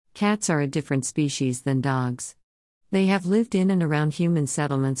Cats are a different species than dogs. They have lived in and around human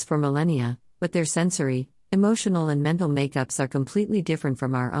settlements for millennia, but their sensory, emotional, and mental makeups are completely different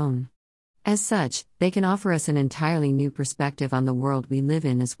from our own. As such, they can offer us an entirely new perspective on the world we live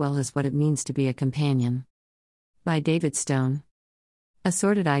in as well as what it means to be a companion. By David Stone.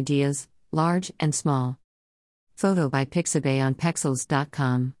 Assorted Ideas, Large and Small. Photo by Pixabay on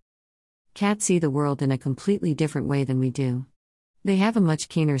Pexels.com. Cats see the world in a completely different way than we do. They have a much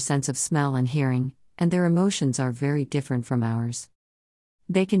keener sense of smell and hearing, and their emotions are very different from ours.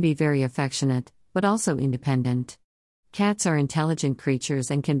 They can be very affectionate, but also independent. Cats are intelligent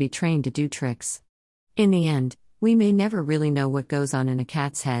creatures and can be trained to do tricks. In the end, we may never really know what goes on in a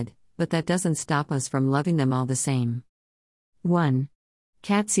cat's head, but that doesn't stop us from loving them all the same. 1.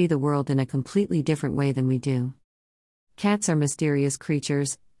 Cats see the world in a completely different way than we do. Cats are mysterious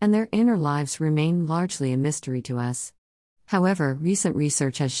creatures, and their inner lives remain largely a mystery to us. However, recent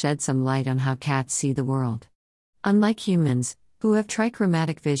research has shed some light on how cats see the world. Unlike humans, who have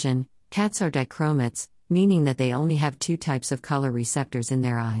trichromatic vision, cats are dichromates, meaning that they only have two types of color receptors in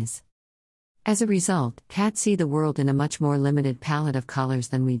their eyes. As a result, cats see the world in a much more limited palette of colors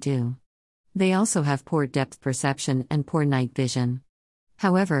than we do. They also have poor depth perception and poor night vision.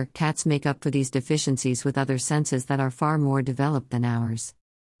 However, cats make up for these deficiencies with other senses that are far more developed than ours.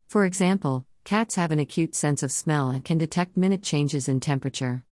 For example, cats have an acute sense of smell and can detect minute changes in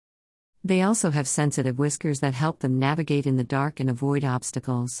temperature. They also have sensitive whiskers that help them navigate in the dark and avoid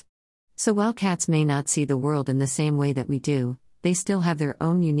obstacles. So while cats may not see the world in the same way that we do, they still have their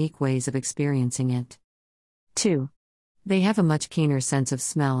own unique ways of experiencing it. 2. They have a much keener sense of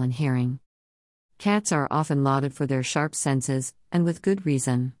smell and hearing. Cats are often lauded for their sharp senses, and with good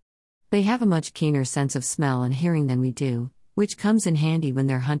reason. They have a much keener sense of smell and hearing than we do, which comes in handy when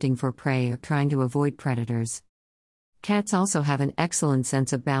they're hunting for prey or trying to avoid predators. Cats also have an excellent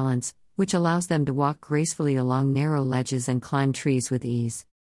sense of balance, which allows them to walk gracefully along narrow ledges and climb trees with ease.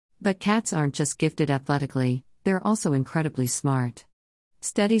 But cats aren't just gifted athletically, they're also incredibly smart.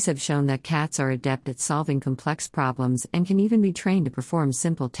 Studies have shown that cats are adept at solving complex problems and can even be trained to perform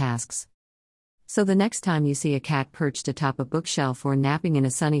simple tasks. So the next time you see a cat perched atop a bookshelf or napping in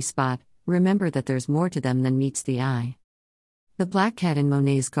a sunny spot, remember that there's more to them than meets the eye. The Black Cat in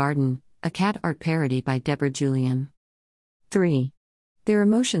Monet's Garden, a cat art parody by Deborah Julian. 3. Their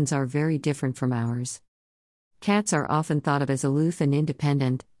emotions are very different from ours. Cats are often thought of as aloof and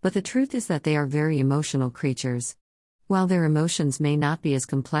independent, but the truth is that they are very emotional creatures. While their emotions may not be as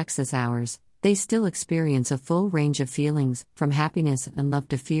complex as ours, they still experience a full range of feelings, from happiness and love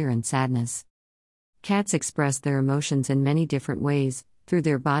to fear and sadness. Cats express their emotions in many different ways, through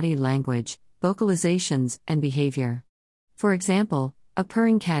their body language, vocalizations, and behavior. For example, a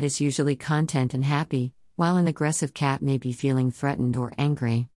purring cat is usually content and happy, while an aggressive cat may be feeling threatened or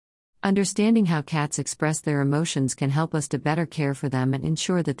angry. Understanding how cats express their emotions can help us to better care for them and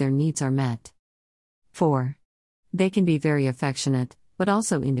ensure that their needs are met. 4. They can be very affectionate, but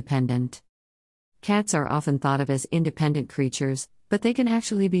also independent. Cats are often thought of as independent creatures, but they can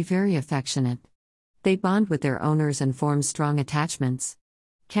actually be very affectionate. They bond with their owners and form strong attachments.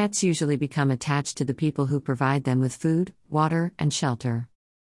 Cats usually become attached to the people who provide them with food, water, and shelter.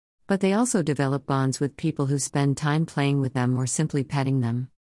 But they also develop bonds with people who spend time playing with them or simply petting them.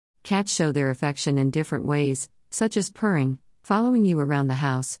 Cats show their affection in different ways, such as purring, following you around the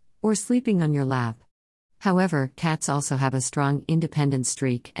house, or sleeping on your lap. However, cats also have a strong independent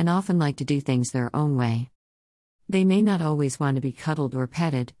streak and often like to do things their own way. They may not always want to be cuddled or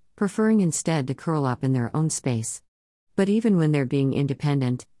petted, preferring instead to curl up in their own space. But even when they're being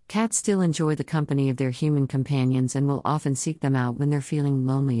independent, cats still enjoy the company of their human companions and will often seek them out when they're feeling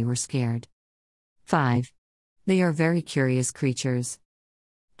lonely or scared. 5. They are very curious creatures.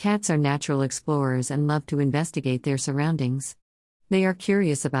 Cats are natural explorers and love to investigate their surroundings. They are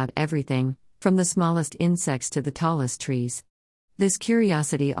curious about everything, from the smallest insects to the tallest trees. This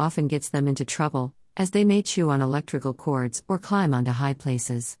curiosity often gets them into trouble, as they may chew on electrical cords or climb onto high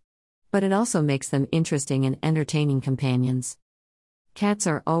places. But it also makes them interesting and entertaining companions. Cats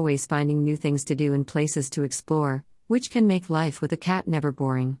are always finding new things to do and places to explore, which can make life with a cat never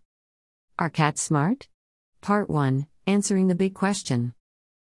boring. Are cats smart? Part 1, Answering the Big Question.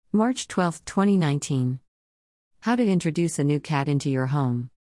 March 12, 2019. How to introduce a new cat into your home.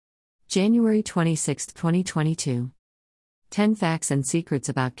 January 26, 2022. 10 Facts and Secrets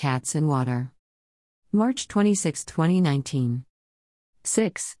about Cats and Water. March 26, 2019.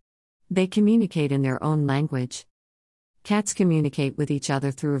 6. They communicate in their own language. Cats communicate with each other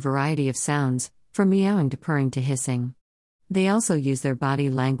through a variety of sounds, from meowing to purring to hissing. They also use their body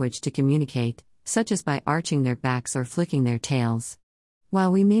language to communicate, such as by arching their backs or flicking their tails.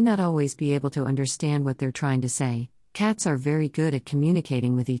 While we may not always be able to understand what they're trying to say, cats are very good at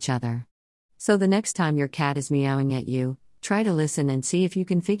communicating with each other. So the next time your cat is meowing at you, try to listen and see if you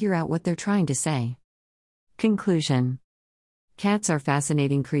can figure out what they're trying to say. Conclusion. Cats are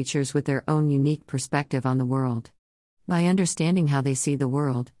fascinating creatures with their own unique perspective on the world. By understanding how they see the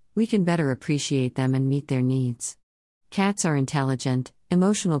world, we can better appreciate them and meet their needs. Cats are intelligent,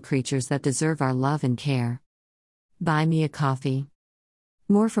 emotional creatures that deserve our love and care. Buy me a coffee.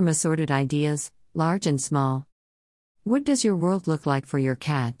 More from Assorted Ideas, large and small. What does your world look like for your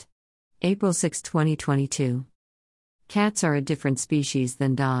cat? April 6, 2022. Cats are a different species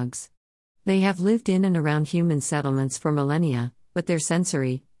than dogs. They have lived in and around human settlements for millennia, but their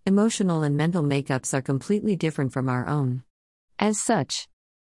sensory, emotional, and mental makeups are completely different from our own. As such,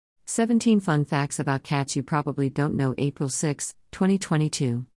 17 fun facts about cats you probably don't know. April 6,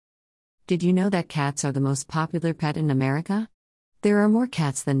 2022. Did you know that cats are the most popular pet in America? There are more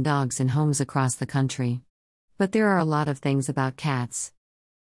cats than dogs in homes across the country. But there are a lot of things about cats.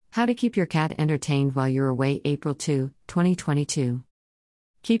 How to keep your cat entertained while you're away. April 2, 2022.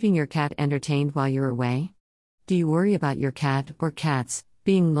 Keeping your cat entertained while you're away? Do you worry about your cat or cats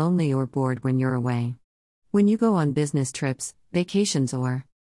being lonely or bored when you're away? When you go on business trips, vacations, or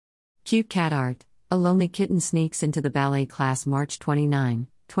cute cat art, a lonely kitten sneaks into the ballet class. March 29,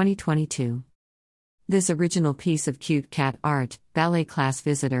 2022. This original piece of cute cat art, Ballet Class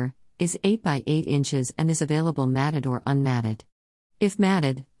Visitor, is 8 by 8 inches and is available matted or unmatted. If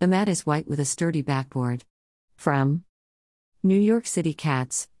matted, the mat is white with a sturdy backboard. From New York City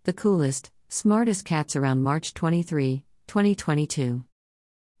Cats, the coolest, smartest cats around. March 23, 2022.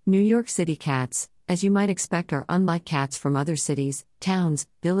 New York City cats, as you might expect, are unlike cats from other cities, towns,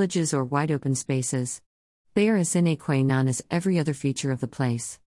 villages, or wide open spaces. They are a sine qua non as every other feature of the place.